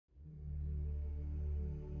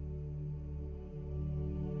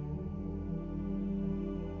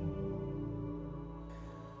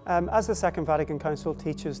As the Second Vatican Council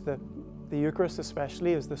teaches, the Eucharist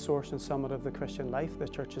especially is the source and summit of the Christian life, the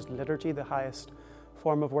Church's liturgy, the highest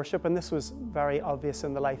form of worship. And this was very obvious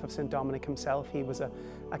in the life of St. Dominic himself. He was a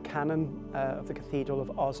canon of the Cathedral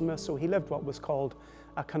of Osma, so he lived what was called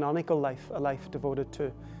a canonical life, a life devoted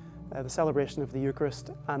to the celebration of the Eucharist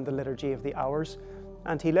and the liturgy of the hours.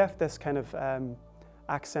 And he left this kind of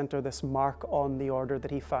accent or this mark on the order that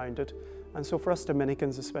he founded. And so for us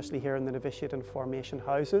Dominicans, especially here in the Novitiate and Formation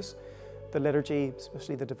houses, the liturgy,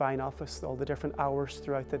 especially the Divine Office, all the different hours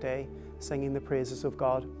throughout the day, singing the praises of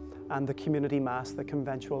God, and the community Mass, the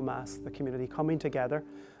conventual Mass, the community coming together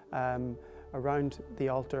around the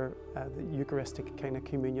altar, the Eucharistic kind of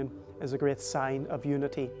communion, is a great sign of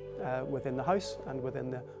unity within the house and within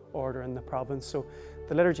the order and the province. So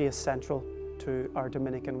the liturgy is central to our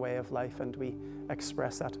Dominican way of life, and we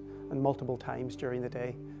express that in multiple times during the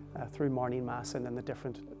day through morning Mass and then the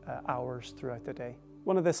different hours throughout the day.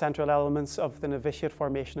 One of the central elements of the novitiate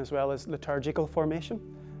formation as well is liturgical formation.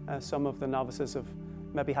 Some of the novices have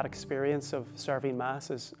maybe had experience of serving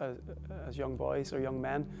Mass as young boys or young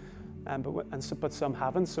men, but some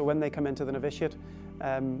haven't. So when they come into the novitiate,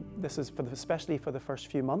 this is especially for the first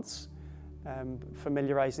few months,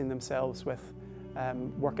 familiarizing themselves with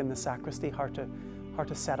work in the sacristy, how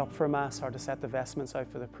to set up for Mass, how to set the vestments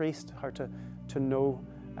out for the priest, how to know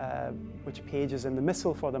which page is in the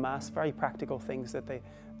missal for the Mass, very practical things that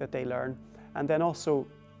they learn. And then also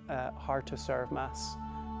how to serve Mass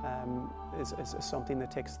is something that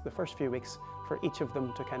takes the first few weeks for each of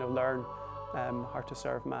them to kind of learn how to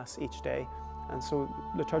serve Mass each day. And so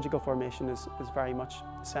liturgical formation is very much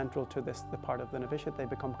central to the part of the novitiate. They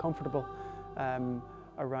become comfortable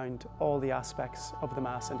around all the aspects of the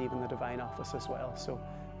Mass and even the Divine Office as well. So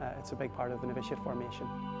it's a big part of the novitiate formation.